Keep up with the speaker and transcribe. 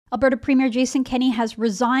Alberta Premier Jason Kenney has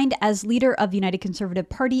resigned as leader of the United Conservative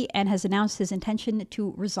Party and has announced his intention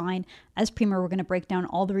to resign as Premier. We're going to break down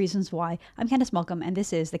all the reasons why. I'm Candice Malcolm, and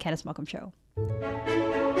this is The Candice Malcolm Show.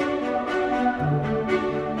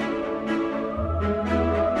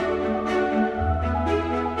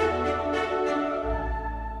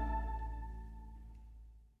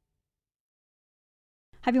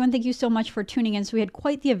 Hi everyone, thank you so much for tuning in. So we had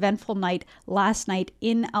quite the eventful night last night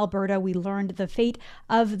in Alberta. We learned the fate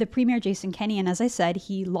of the Premier Jason Kenney, and as I said,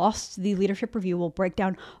 he lost the leadership review. We'll break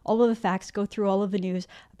down all of the facts, go through all of the news,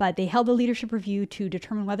 but they held the leadership review to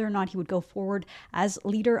determine whether or not he would go forward as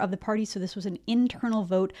leader of the party. So this was an internal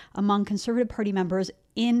vote among Conservative Party members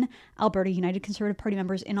in Alberta, United Conservative Party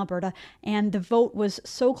members in Alberta, and the vote was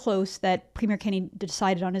so close that Premier Kenney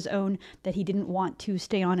decided on his own that he didn't want to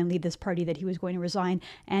stay on and lead this party, that he was going to resign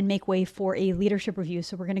and make way for a leadership review.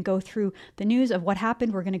 So we're going to go through the news of what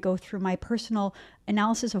happened. We're going to go through my personal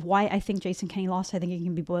analysis of why I think Jason Kenney lost. I think it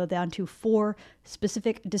can be boiled down to 4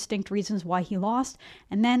 specific, distinct reasons why he lost.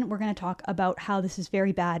 And then we're going to talk about how this is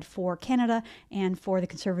very bad for Canada and for the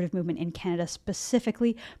Conservative movement in Canada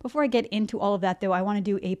specifically. Before I get into all of that, though, I want to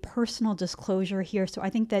do a personal disclosure here. So I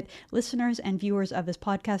think that listeners and viewers of this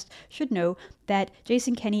podcast should know that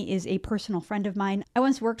Jason Kenney is a personal friend of mine. I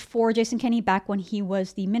once worked for Jason Kenney back when he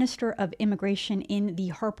was the Minister of Immigration in the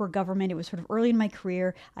Harper government. It was sort of early in my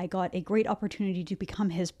career. I got a great opportunity to become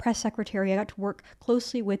his press secretary. I got to work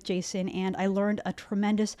closely with Jason, and I learned a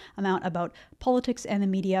tremendous amount about politics and the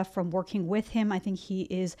media from working with him. I think he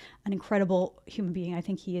is an incredible human being. I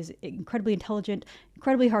think he is incredibly intelligent,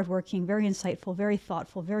 incredibly hardworking, very insightful, very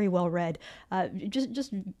thoughtful, very well read,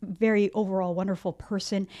 just very overall wonderful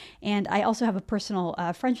person. And I also have a personal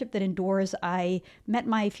friendship that endures. I met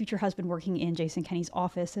my future husband working in Jason Kenney's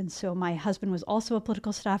office, and so my husband was also a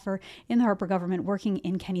political staffer in the Harper government working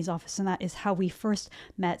in Kenney's office, and that is how we first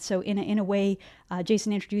met. So in a way,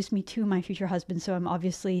 Jason introduced me to my future husband, so I'm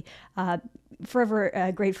obviously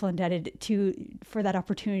forever grateful and indebted for that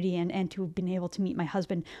opportunity and to have been able to meet my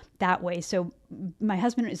husband that way. So my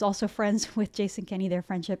husband is also friends with Jason Kenney. Their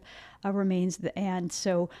friendship remains, and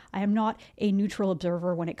so I am not a neutral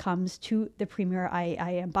observer when it comes to the Premier. I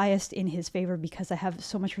am biased in his favor because I have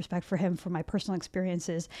so much respect for him, from my personal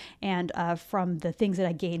experiences and from the things that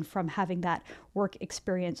I gained from having that work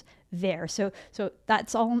experience there. So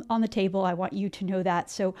that's all on the table. I want you to know that.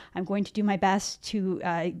 So I'm going to do my best to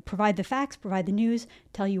provide the facts, provide the news,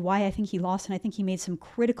 tell you why I think he lost, and I think he made some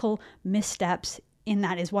critical missteps in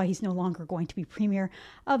that is why he's no longer going to be Premier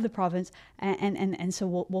of the province. And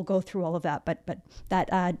so we'll go through all of that. But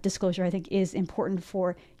that disclosure, I think, is important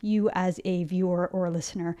for you as a viewer or a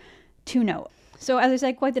listener to know. So as I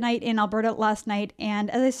said, quite the night in Alberta last night. And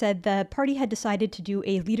as I said, the party had decided to do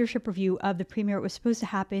a leadership review of the Premier. It was supposed to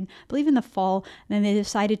happen, I believe, in the fall. And then they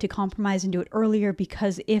decided to compromise and do it earlier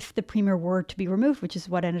because if the Premier were to be removed, which is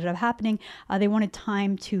what ended up happening, they wanted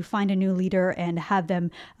time to find a new leader and have them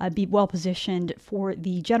be well positioned for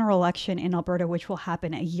the general election in Alberta, which will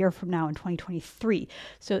happen a year from now in 2023.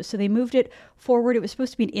 So they moved it forward. It was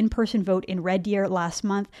supposed to be an in-person vote in Red Deer last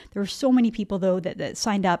month. There were so many people, though, that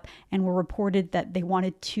signed up and were reported that they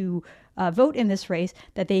wanted to vote in this race,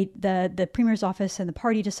 that the Premier's office and the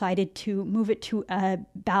party decided to move it to a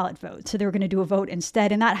ballot vote. So they were going to do a vote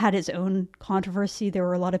instead, and that had its own controversy. There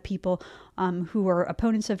were a lot of people who were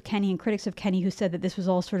opponents of Kenney and critics of Kenney who said that this was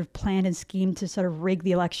all sort of planned and schemed to sort of rig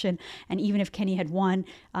the election. And even if Kenney had won,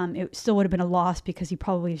 it still would have been a loss because he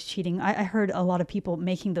probably was cheating. I heard a lot of people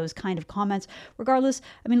making those kind of comments. Regardless,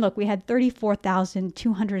 I mean, look, we had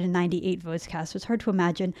 34,298 votes cast. So it's hard to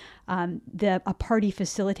imagine a party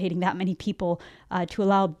facilitating that many people to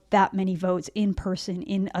allow that many votes in person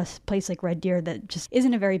in a place like Red Deer that just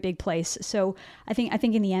isn't a very big place. So I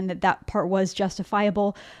think in the end that part was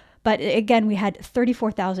justifiable. But again, we had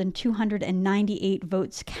 34,298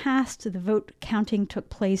 votes cast. The vote counting took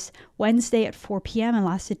place Wednesday at 4 p.m. and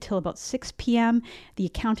lasted till about 6 p.m. The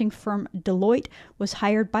accounting firm Deloitte was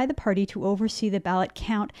hired by the party to oversee the ballot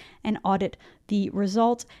count and audit the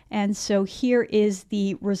result. And so here is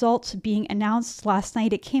the results being announced last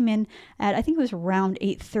night. It came in at, I think it was around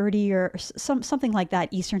 8:30 or something like that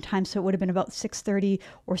Eastern time. So it would have been about 6:30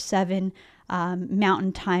 or 7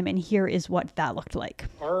 Mountain time. And here is what that looked like.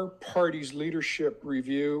 Our party's leadership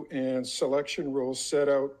review and selection rules set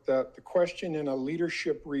out that the question in a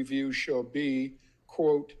leadership review shall be,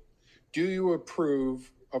 quote, do you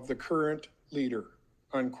approve of the current leader,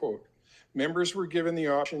 unquote. Members were given the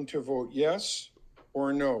option to vote yes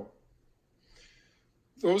or no.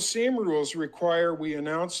 Those same rules require we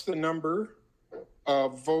announce the number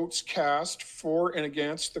of votes cast for and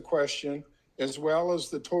against the question, as well as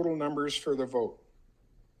the total numbers for the vote.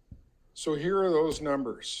 So here are those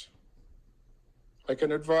numbers. I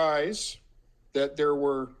can advise that there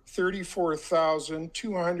were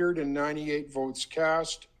 34,298 votes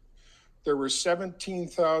cast. There were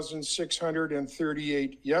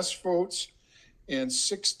 17,638 yes votes and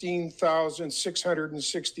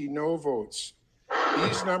 16,660 no votes.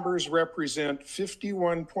 These numbers represent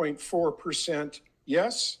 51.4%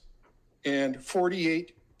 yes and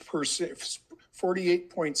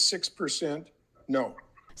 48.6% no.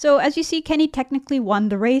 So as you see, Kenney technically won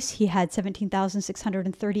the race. He had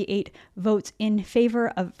 17,638 votes in favor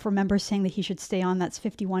of, for members saying that he should stay on. That's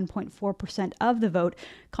 51.4% of the vote.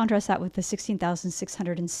 Contrast that with the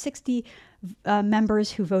 16,660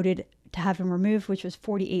 members who voted to have him removed, which was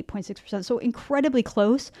 48.6%. So incredibly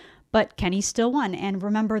close, but Kenney still won. And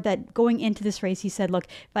remember that going into this race, he said, look,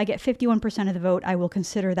 if I get 51% of the vote, I will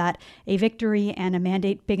consider that a victory and a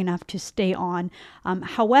mandate big enough to stay on.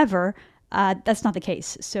 However, that's not the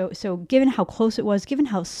case. So given how close it was, given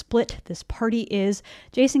how split this party is,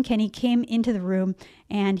 Jason Kenney came into the room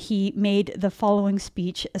and he made the following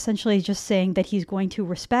speech, essentially just saying that he's going to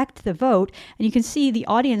respect the vote. And you can see the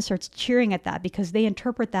audience starts cheering at that because they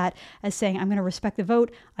interpret that as saying, I'm going to respect the vote.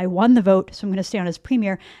 I won the vote, so I'm going to stay on as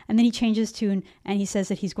premier. And then he changes tune and he says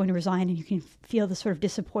that he's going to resign. And you can feel the sort of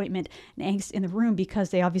disappointment and angst in the room because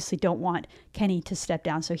they obviously don't want Kenney to step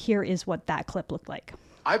down. So here is what that clip looked like.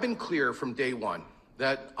 I've been clear from day one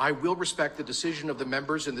that I will respect the decision of the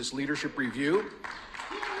members in this leadership review.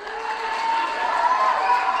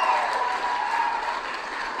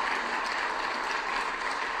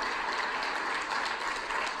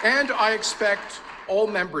 And I expect all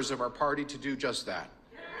members of our party to do just that.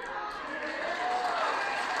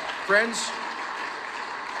 Friends,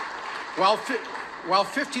 while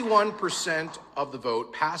 51% of the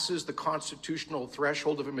vote passes the constitutional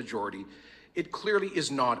threshold of a majority, it clearly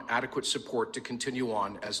is not adequate support to continue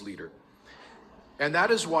on as leader. And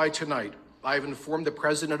that is why tonight I've informed the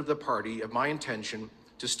president of the party of my intention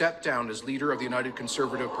to step down as leader of the United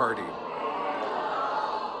Conservative Party.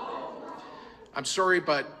 I'm sorry,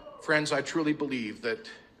 but friends, I truly believe that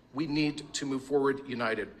we need to move forward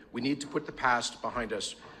united. We need to put the past behind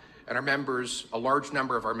us. And our members, a large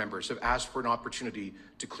number of our members, have asked for an opportunity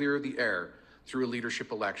to clear the air through a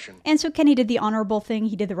leadership election. And so Kenney did the honorable thing.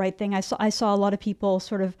 He did the right thing. I saw a lot of people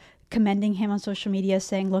sort of commending him on social media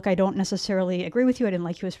saying, look, I don't necessarily agree with you. I didn't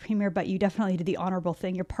like you as premier, but you definitely did the honorable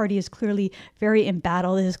thing. Your party is clearly very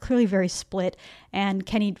embattled. It is clearly very split. And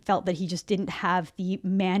Kenney felt that he just didn't have the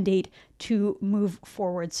mandate to move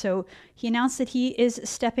forward. So he announced that he is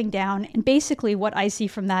stepping down. And basically what I see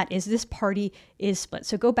from that is this party is split.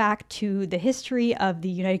 So go back to the history of the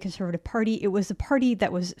United Conservative Party. It was a party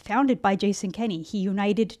that was founded by Jason Kenney. He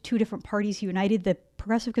united two different parties. He united the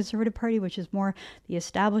Progressive Conservative Party, which is more the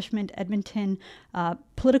establishment Edmonton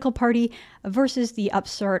political party, versus the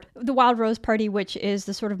upstart, the Wild Rose Party, which is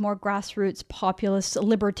the sort of more grassroots populist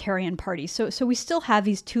libertarian party. So we still have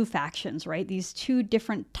these two factions, right? These two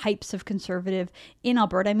different types of conservative in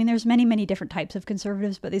Alberta. I mean, there's many, many different types of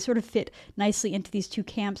conservatives, but they sort of fit nicely into these two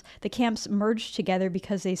camps. The camps merged together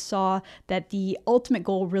because they saw that the ultimate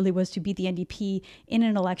goal really was to beat the NDP in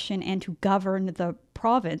an election and to govern the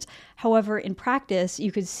province. However, in practice,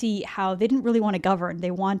 you could see how they didn't really want to govern. They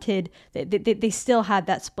wanted, they still had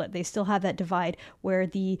that split. They still had that divide where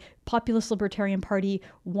the populist libertarian party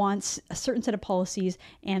wants a certain set of policies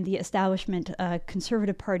and the establishment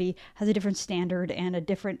conservative party has a different standard and a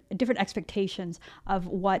different expectations of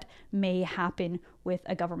what may happen with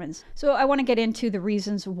a government. So I want to get into the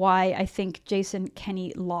reasons why I think Jason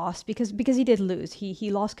Kenney lost, because he did lose.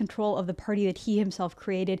 He lost control of the party that he himself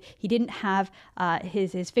created. He didn't have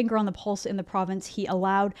his finger on the pulse in the province. He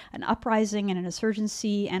allowed an uprising and an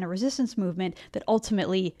insurgency and a resistance movement that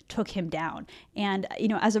ultimately took him down. And, you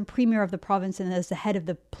know, as a premier of the province and as the head of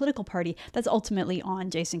the political party, that's ultimately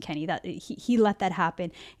on Jason Kenney. That he let that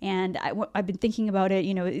happen. And I've been thinking about it.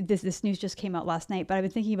 You know, this news just came out last night, but I've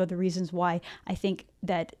been thinking about the reasons why I think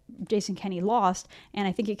that Jason Kenney lost, and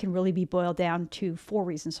I think it can really be boiled down to 4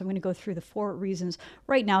 reasons. So I'm going to go through the 4 reasons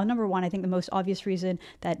right now. Number 1, I think the most obvious reason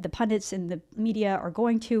that the pundits and the media are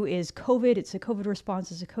going to is COVID. It's a COVID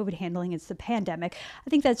response, it's a COVID handling, it's the pandemic. I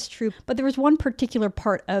think that's true, but there was one particular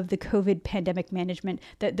part of the COVID pandemic management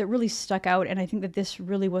that really stuck out, and I think that this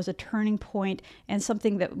really was a turning point and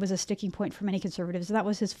something that was a sticking point for many conservatives, and that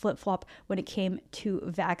was his flip-flop when it came to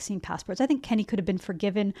vaccine passports. I think Kenney could have been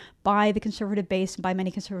forgiven by the conservative base, by by many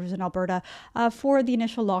Conservatives in Alberta for the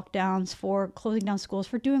initial lockdowns, for closing down schools,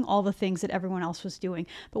 for doing all the things that everyone else was doing.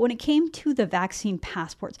 But when it came to the vaccine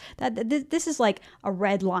passports, this is like a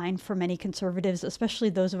red line for many Conservatives, especially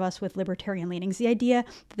those of us with libertarian leanings. The idea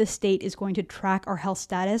that the state is going to track our health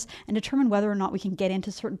status and determine whether or not we can get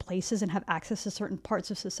into certain places and have access to certain parts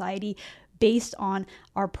of society based on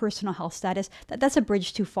our personal health status, that's a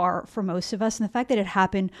bridge too far for most of us. And the fact that it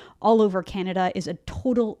happened all over Canada is a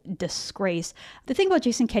total disgrace. The thing about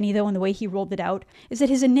Jason Kenney, though, and the way he rolled it out, is that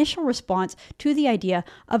his initial response to the idea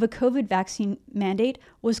of a COVID vaccine mandate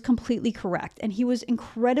was completely correct. And he was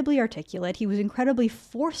incredibly articulate. He was incredibly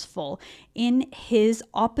forceful in his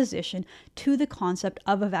opposition to the concept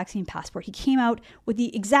of a vaccine passport. He came out with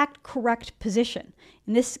the exact correct position.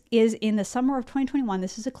 And this is in the summer of 2021.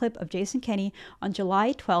 This is a clip of Jason Kenney on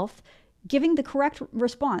July 12th giving the correct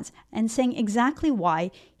response and saying exactly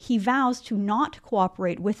why he vows to not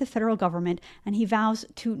cooperate with the federal government and he vows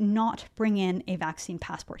to not bring in a vaccine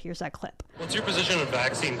passport. Here's that clip. What's your position on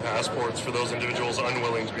vaccine passports for those individuals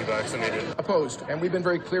unwilling to be vaccinated? Opposed. And we've been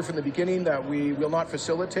very clear from the beginning that we will not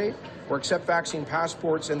facilitate or accept vaccine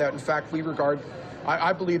passports, and that in fact we regard,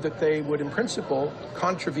 I believe that they would in principle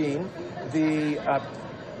contravene the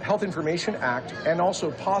Health Information Act and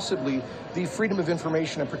also possibly the Freedom of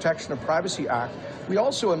Information and Protection of Privacy Act. We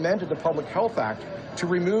also amended the Public Health Act to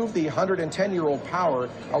remove the 110-year-old power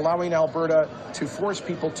allowing Alberta to force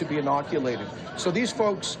people to be inoculated. So these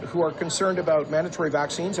folks who are concerned about mandatory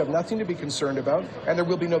vaccines have nothing to be concerned about, and there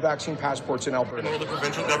will be no vaccine passports in Alberta. And will the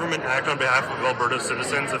provincial government act on behalf of Alberta's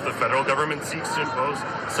citizens if the federal government seeks to impose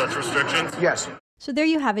such restrictions? Yes. So there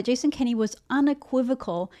you have it. Jason Kenney was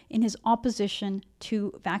unequivocal in his opposition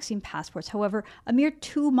to vaccine passports. However, a mere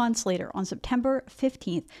 2 months later, on September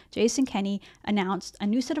 15th, Jason Kenney announced a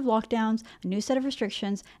new set of lockdowns, a new set of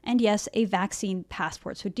restrictions, and yes, a vaccine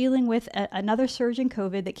passport. So dealing with another surge in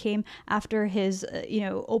COVID that came after his,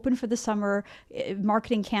 open for the summer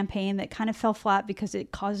marketing campaign that kind of fell flat because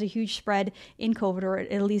it caused a huge spread in COVID, or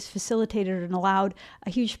at least facilitated and allowed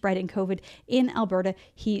a huge spread in COVID in Alberta.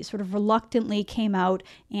 He sort of reluctantly came out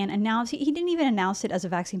and announced, he didn't even announce it as a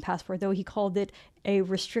vaccine passport, though he called it a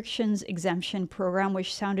restrictions exemption program,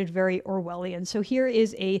 which sounded very Orwellian. So here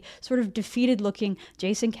is a sort of defeated looking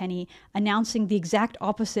Jason Kenney announcing the exact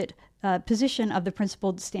opposite position of the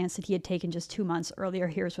principled stance that he had taken just 2 months earlier.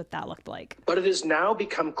 Here's what that looked like. But it has now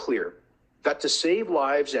become clear that to save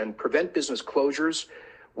lives and prevent business closures,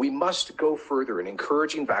 we must go further in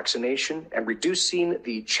encouraging vaccination and reducing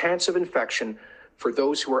the chance of infection for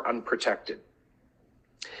those who are unprotected.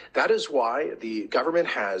 That is why the government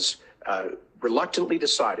has reluctantly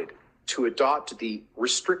decided to adopt the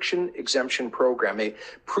restriction exemption program, a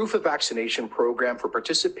proof of vaccination program for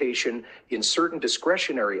participation in certain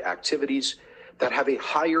discretionary activities that have a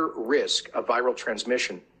higher risk of viral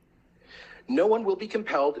transmission. No one will be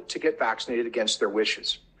compelled to get vaccinated against their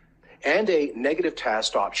wishes, and a negative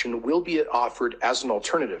test option will be offered as an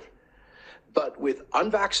alternative. But with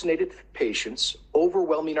unvaccinated patients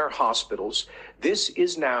overwhelming our hospitals, this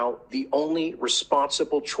is now the only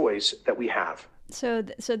responsible choice that we have. So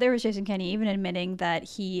there was Jason Kenney even admitting that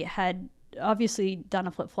he had obviously done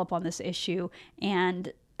a flip-flop on this issue.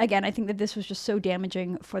 And again, I think that this was just so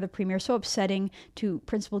damaging for the Premier, so upsetting to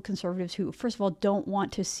principled Conservatives who, first of all, don't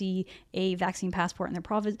want to see a vaccine passport in their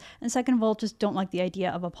province, and second of all, just don't like the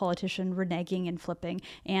idea of a politician reneging and flipping.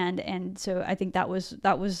 And so I think that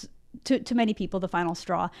was to many people the final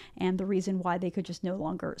straw and the reason why they could just no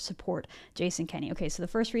longer support Jason Kenney. Okay, so the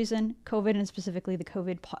first reason, COVID, and specifically the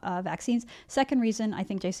COVID vaccines. Second reason I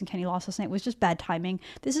think Jason Kenney lost last night was just bad timing.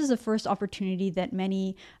 This is the first opportunity that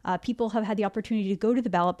many people have had the opportunity to go to the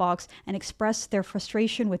ballot box and express their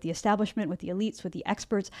frustration with the establishment, with the elites, with the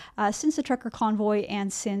experts since the trucker convoy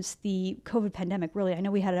and since the COVID pandemic. Really, I know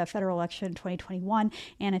we had a federal election in 2021,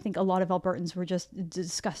 and I think a lot of Albertans were just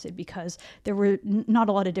disgusted because there were not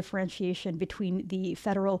a lot of differentiation between the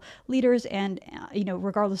federal leaders, and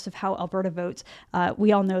regardless of how Alberta votes,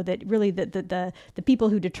 we all know that really the people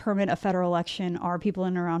who determine a federal election are people in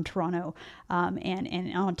and around Toronto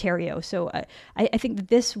and Ontario. So I think that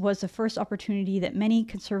this was the first opportunity that many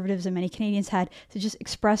Conservatives and many Canadians had to just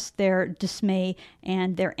express their dismay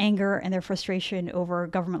and their anger and their frustration over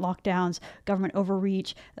government lockdowns, government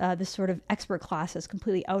overreach. This sort of expert class is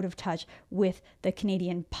completely out of touch with the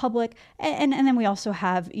Canadian public, and then we also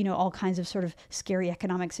have all kinds of sort of scary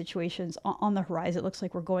economic situations on the horizon. It looks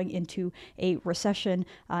like we're going into a recession.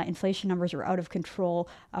 Inflation numbers are out of control.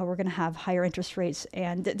 We're going to have higher interest rates,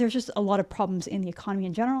 and there's just a lot of problems in the economy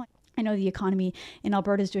in general. I know the economy in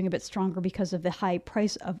Alberta is doing a bit stronger because of the high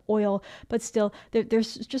price of oil, but still,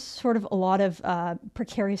 there's just sort of a lot of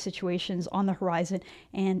precarious situations on the horizon.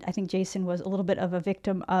 And I think Jason was a little bit of a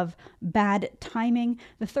victim of bad timing.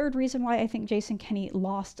 The third reason why I think Jason Kenney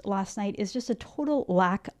lost last night is just a total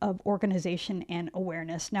lack of organization and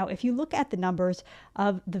awareness. Now, if you look at the numbers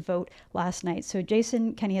of the vote last night, so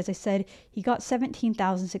Jason Kenney, as I said, he got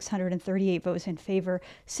 17,638 votes in favor,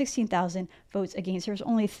 16,000 votes against. There's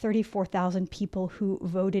only 34,000 people who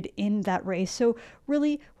voted in that race. So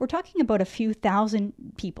really, we're talking about a few thousand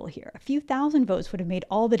people here. A few thousand votes would have made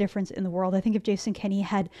all the difference in the world. I think if Jason Kenney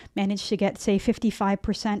had managed to get, say,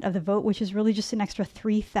 55% of the vote, which is really just an extra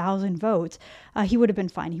 3,000 votes, he would have been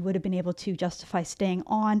fine. He would have been able to justify staying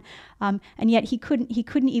on. And yet he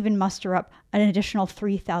couldn't even muster up an additional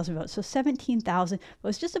 3,000 votes. So 17,000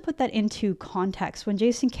 votes. Just to put that into context, when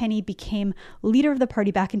Jason Kenney became leader of the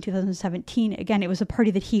party back in 2017, again, it was a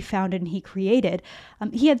party that he founded and he created.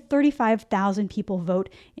 He had 35,000 people vote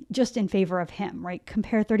just in favor of him, right?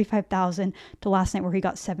 Compare 35,000 to last night where he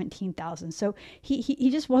got 17,000. So he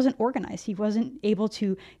just wasn't organized. He wasn't able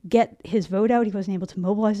to get his vote out. He wasn't able to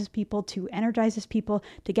mobilize his people, to energize his people,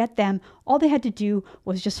 to get them. All they had to do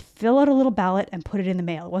was just fill out a little ballot and put it in the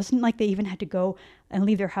mail. It wasn't like they even had to go and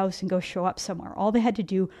leave their house and go show up somewhere. All they had to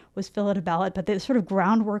do was fill out a ballot, but the sort of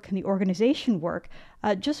groundwork and the organization work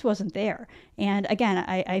just wasn't there. And again,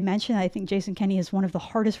 I mentioned, I think Jason Kenney is one of the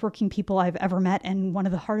hardest working people I've ever met, and one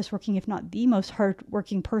of the hardest working, if not the most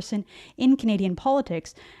hardworking person in Canadian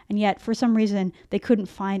politics. And yet, for some reason, they couldn't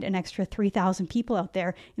find an extra 3,000 people out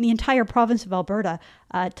there in the entire province of Alberta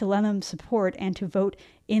to lend them support and to vote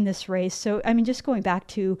in this race. So, I mean, just going back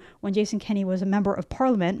to when Jason Kenney was a member of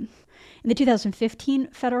Parliament, in the 2015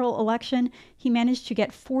 federal election, he managed to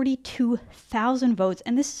get 42,000 votes,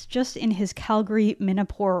 and this is just in his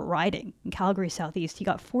Calgary-Minapore riding in Calgary Southeast. He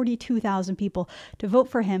got 42,000 people to vote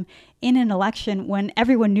for him in an election when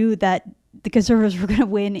everyone knew that the Conservatives were going to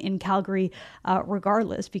win in Calgary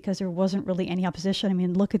regardless, because there wasn't really any opposition. I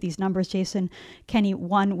mean, look at these numbers. Jason Kenney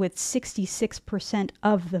won with 66%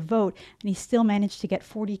 of the vote, and he still managed to get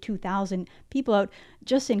 42,000 people out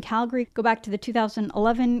just in Calgary. Go back to the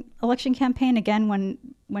 2011 election campaign, again,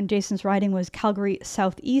 when Jason's riding was Calgary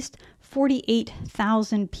Southeast,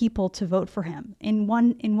 48,000 people to vote for him in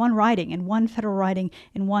one riding, in one federal riding,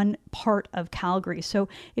 in one part of Calgary. So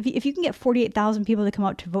if you can get 48,000 people to come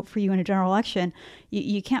out to vote for you in a general election,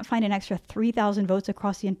 you can't find an extra 3,000 votes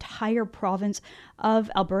across the entire province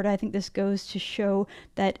of Alberta. I think this goes to show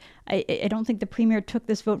that I don't think the Premier took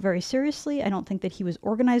this vote very seriously. I don't think that he was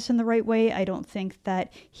organized in the right way. I don't think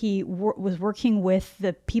that he was working with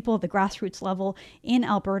the people at the grassroots level in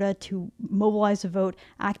Alberta to mobilize the vote,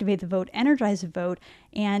 activate the vote, energize the vote,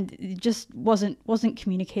 and it just wasn't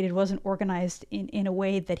communicated, wasn't organized in a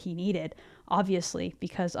way that he needed, obviously,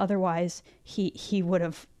 because otherwise he would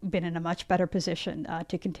have been in a much better position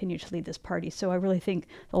to continue to lead this party. So I really think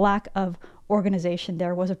the lack of organization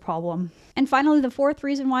there was a problem. And finally, the fourth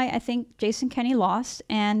reason why I think Jason Kenney lost,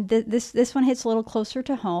 and this one hits a little closer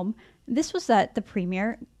to home, this was that the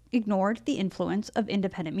Premier ignored the influence of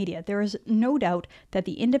independent media. There is no doubt that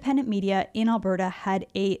the independent media in Alberta had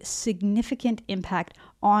a significant impact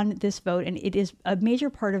on this vote, and it is a major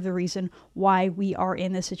part of the reason why we are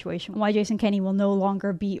in this situation, why Jason Kenney will no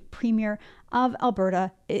longer be Premier of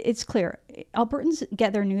Alberta. It's clear. Albertans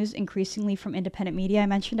get their news increasingly from independent media. I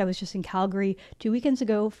mentioned I was just in Calgary 2 weekends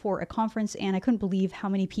ago for a conference, and I couldn't believe how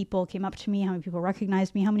many people came up to me, how many people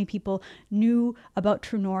recognized me, how many people knew about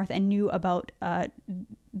True North and knew about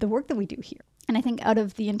the work that we do here. And I think out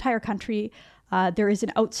of the entire country, there is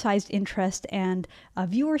an outsized interest and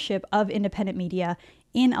viewership of independent media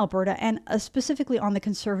in Alberta, and specifically on the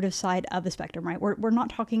conservative side of the spectrum, right? We're not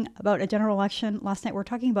talking about a general election last night. We're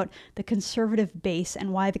talking about the conservative base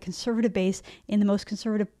and why the conservative base in the most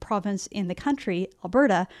conservative province in the country,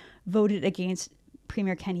 Alberta, voted against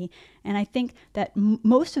Premier Kenney. And I think that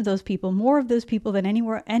most of those people, more of those people than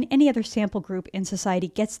any other sample group in society,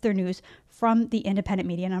 gets their news from the independent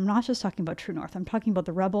media. And I'm not just talking about True North. I'm talking about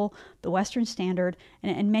the Rebel, the Western Standard,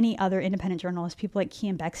 and many other independent journalists, people like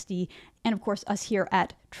Cian Bexty, and of course us here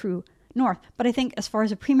at True North. But I think as far as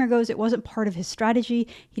the Premier goes, it wasn't part of his strategy.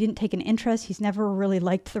 He didn't take an interest. He's never really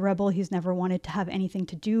liked the Rebel. He's never wanted to have anything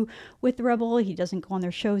to do with the Rebel. He doesn't go on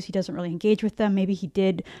their shows. He doesn't really engage with them. Maybe he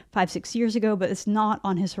did 5-6 years ago, but it's not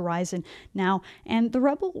on his horizon now. And the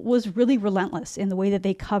Rebel was really relentless in the way that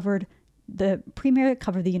they covered the premier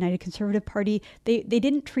covered the United Conservative Party. They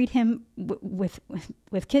didn't treat him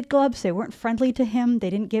with kid gloves. They weren't friendly to him. They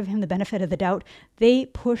didn't give him the benefit of the doubt. They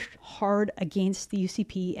pushed hard against the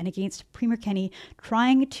UCP and against Premier Kenney,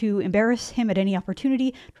 trying to embarrass him at any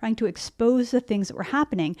opportunity, trying to expose the things that were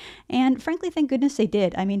happening. And frankly, thank goodness they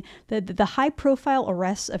did. I mean, the high-profile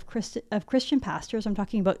arrests of Christian pastors, I'm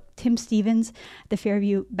talking about Tim Stevens at the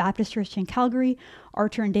Fairview Baptist Church in Calgary,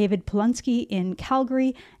 Arthur and David Polonsky in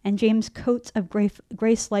Calgary, and James Coates of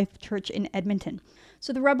Grace Life Church in Edmonton.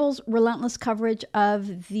 So the rebels' relentless coverage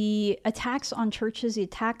of the attacks on churches, the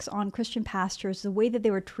attacks on Christian pastors, the way that they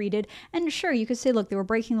were treated, and sure, you could say, look, they were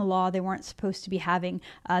breaking the law. They weren't supposed to be having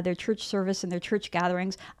their church service and their church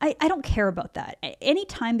gatherings. I don't care about that.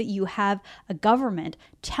 Anytime that you have a government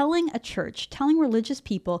telling a church, telling religious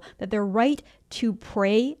people that their right to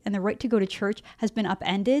pray and the right to go to church has been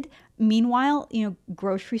upended. Meanwhile,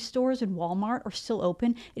 grocery stores and Walmart are still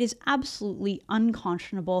open. It is absolutely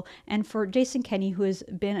unconscionable. And for Jason Kenney, who has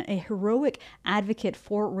been a heroic advocate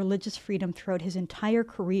for religious freedom throughout his entire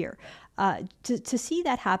career, to see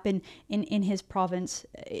that happen in his province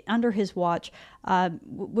under his watch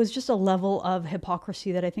was just a level of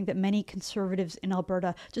hypocrisy that I think that many conservatives in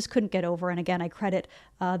Alberta just couldn't get over. And again, I credit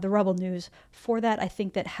the Rebel News for that. I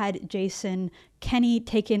think that had Jason Kenney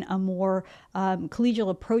taken a more collegial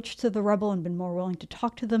approach to the Rebel and been more willing to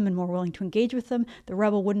talk to them and more willing to engage with them, the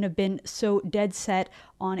Rebel wouldn't have been so dead set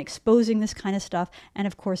on exposing this kind of stuff. And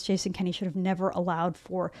of course, Jason Kenney should have never allowed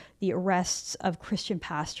for the arrests of Christian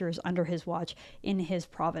pastors under his watch in his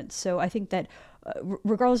province. So I think that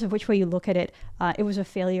regardless of which way you look at it, it was a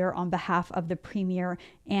failure on behalf of the Premier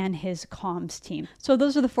and his comms team. So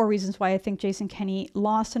those are the 4 reasons why I think Jason Kenney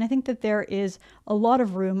lost. And I think that there is a lot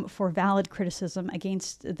of room for valid criticism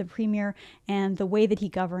against the Premier and the way that he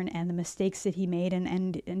governed and the mistakes that he made.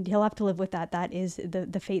 And he'll have to live with that. That is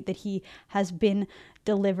the fate that he has been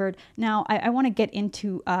delivered. Now, I want to get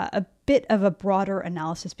into a bit of a broader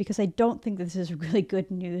analysis because I don't think this is really good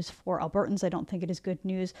news for Albertans. I don't think it is good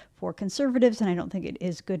news for Conservatives, and I don't think it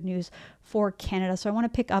is good news for Canada. So I want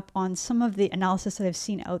to pick up on some of the analysis that I've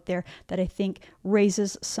seen out there that I think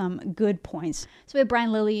raises some good points. So we have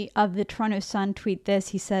Brian Lilly of the Toronto Sun tweet this.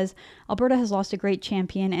 He says, Alberta has lost a great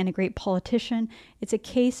champion and a great politician. It's a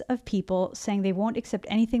case of people saying they won't accept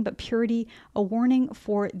anything but purity, a warning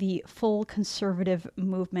for the full Conservative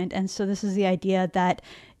movement. And so this is the idea that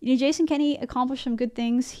Jason Kenney accomplished some good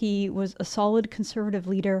things. He was a solid Conservative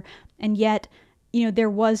leader, and yet there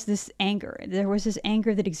was this anger. There was this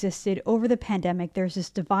anger that existed over the pandemic. There's this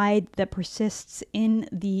divide that persists in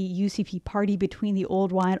the UCP party between the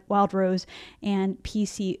old Wildrose and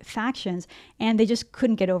PC factions, and they just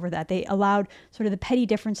couldn't get over that. They allowed sort of the petty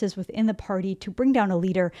differences within the party to bring down a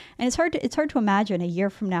leader, and it's hard to imagine a year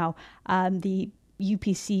from now the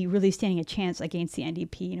UPC really standing a chance against the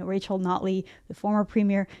NDP. Rachel Notley, the former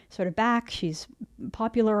premier, sort of back. She's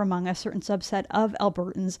popular among a certain subset of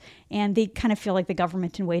Albertans, and they kind of feel like the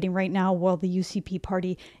government in waiting right now while the UCP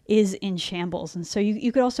party is in shambles. And so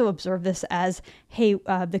you could also observe this as, hey,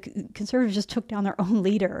 the Conservatives just took down their own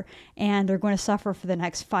leader, and they're going to suffer for the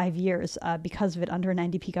next 5 years because of it under an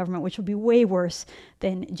NDP government, which will be way worse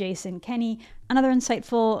than Jason Kenney. Another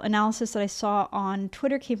insightful analysis that I saw on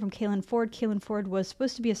Twitter came from Caitlin Ford. Caitlin Ford was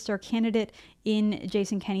supposed to be a star candidate in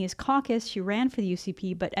Jason Kenney's caucus. She ran for the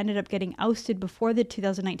UCP, but ended up getting ousted before the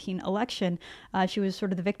 2019 election. She was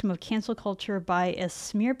sort of the victim of cancel culture by a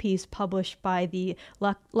smear piece published by the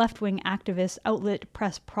left-wing activist outlet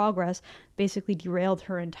Press Progress, basically derailed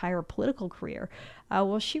her entire political career.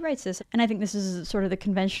 Well, she writes this, and I think this is sort of the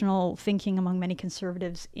conventional thinking among many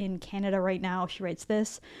Conservatives in Canada right now. She writes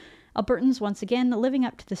this: Albertans, once again, living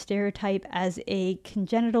up to the stereotype as a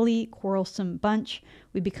congenitally quarrelsome bunch.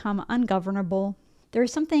 We become ungovernable. There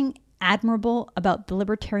is something admirable about the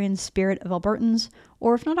libertarian spirit of Albertans,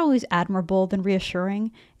 or if not always admirable, then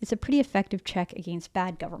reassuring. It's a pretty effective check against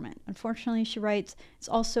bad government. Unfortunately, she writes, it's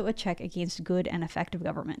also a check against good and effective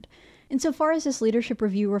government. Insofar as this leadership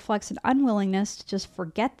review reflects an unwillingness to just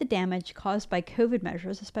forget the damage caused by COVID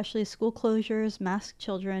measures, especially school closures, masked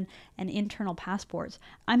children, and internal passports,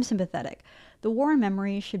 I'm sympathetic. The war on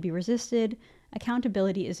memory should be resisted.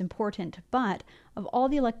 Accountability is important, but of all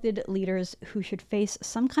the elected leaders who should face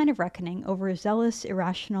some kind of reckoning over zealous,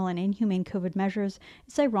 irrational, and inhumane COVID measures,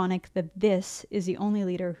 it's ironic that this is the only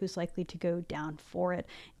leader who's likely to go down for it.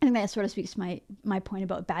 I think that sort of speaks to my point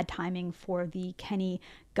about bad timing for the Kenney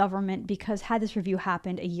government, because had this review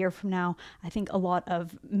happened a year from now, I think a lot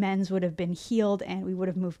of men's would have been healed and we would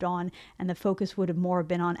have moved on, and the focus would have more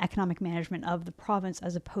been on economic management of the province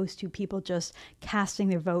as opposed to people just just casting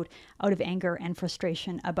their vote out of anger and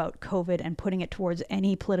frustration about COVID and putting it towards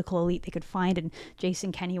any political elite they could find. And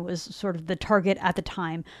Jason Kenney was sort of the target at the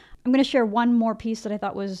time. I'm going to share one more piece that I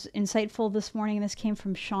thought was insightful this morning. This came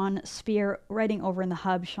from Sean Spear, writing over in The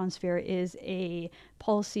Hub. Sean Spear is a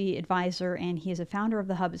policy advisor and he is a founder of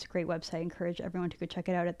The Hub. It's a great website. I encourage everyone to go check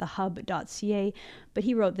it out at thehub.ca. But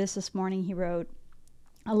he wrote this morning. He wrote,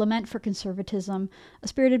 "A lament for conservatism. A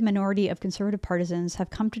spirited minority of conservative partisans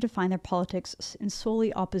have come to define their politics in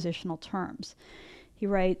solely oppositional terms." He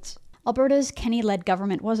writes, "Alberta's Kenney-led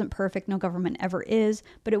government wasn't perfect, no government ever is,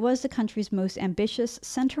 but it was the country's most ambitious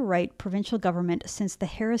centre-right provincial government since the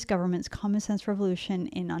Harris government's common sense revolution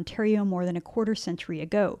in Ontario more than a quarter century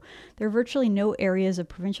ago. There are virtually no areas of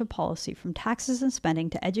provincial policy, from taxes and spending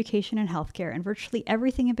to education and healthcare, and virtually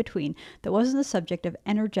everything in between, that wasn't the subject of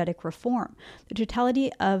energetic reform. The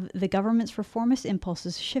totality of the government's reformist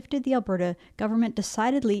impulses shifted the Alberta government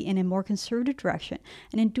decidedly in a more conservative direction,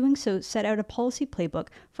 and in doing so set out a policy playbook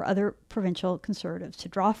for other provincial conservatives to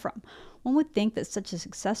draw from. One would think that such a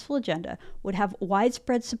successful agenda would have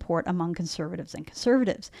widespread support among conservatives and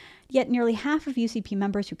conservatives. Yet nearly half of UCP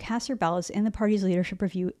members who cast their ballots in the party's leadership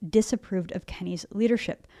review disapproved of Kenney's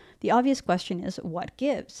leadership. The obvious question is, what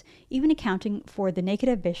gives? Even accounting for the naked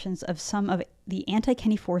ambitions of some of the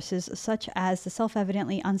anti-Kenney forces, such as the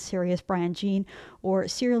self-evidently unserious Brian Jean or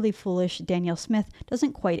serially foolish Danielle Smith,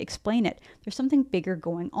 doesn't quite explain it. There's something bigger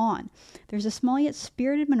going on. There's a small yet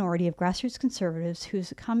spirited minority of grassroots conservatives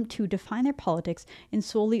who's come to define their politics in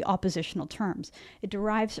solely oppositional terms. It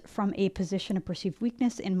derives from a position of perceived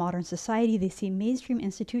weakness in modern society. They see mainstream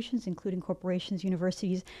institutions, including corporations,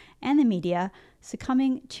 universities, and the media,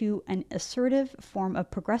 succumbing to an assertive form of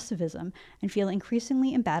progressivism and feel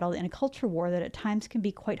increasingly embattled in a culture war that at times can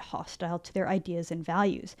be quite hostile to their ideas and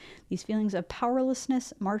values. These feelings of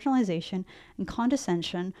powerlessness, marginalization, and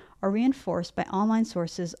condescension are reinforced by online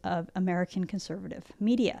sources of American conservative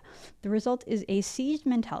media. The result is a sieged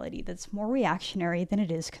mentality that's more reactionary than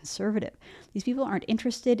it is conservative. These people aren't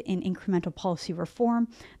interested in incremental policy reform.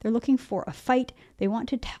 They're looking for a fight. They want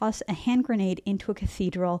to toss a hand grenade into a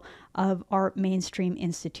cathedral of our mainstream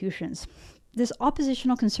institutions. This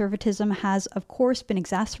oppositional conservatism has, of course, been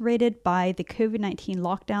exacerbated by the COVID-19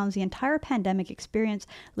 lockdowns. The entire pandemic experience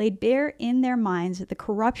laid bare in their minds the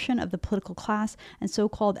corruption of the political class and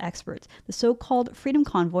so-called experts. The so-called Freedom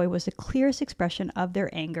Convoy was the clearest expression of their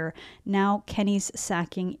anger. Now, Kenney's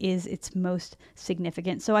sacking is its most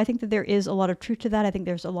significant. So I think that there is a lot of truth to that. I think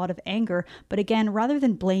there's a lot of anger. But again, rather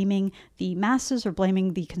than blaming the masses or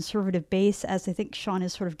blaming the conservative base, as I think Sean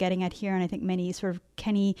is sort of getting at here, and I think many sort of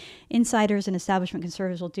Kenney insiders and establishment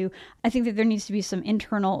conservatives will do, I think that there needs to be some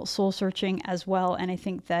internal soul searching as well. And I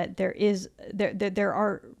think that there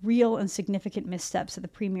are real and significant missteps that the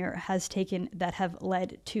Premier has taken that have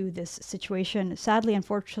led to this situation. Sadly,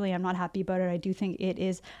 unfortunately, I'm not happy about it. I do think it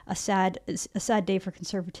is a sad day for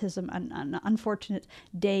conservatism, an unfortunate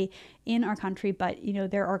day in our country. But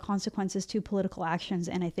there are consequences to political actions,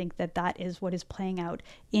 and I think that that is what is playing out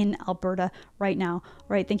in Alberta right now. All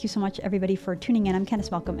right, thank you so much, everybody, for tuning in. I'm Candice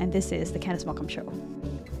Malcolm, and this is the Candice Malcolm Show.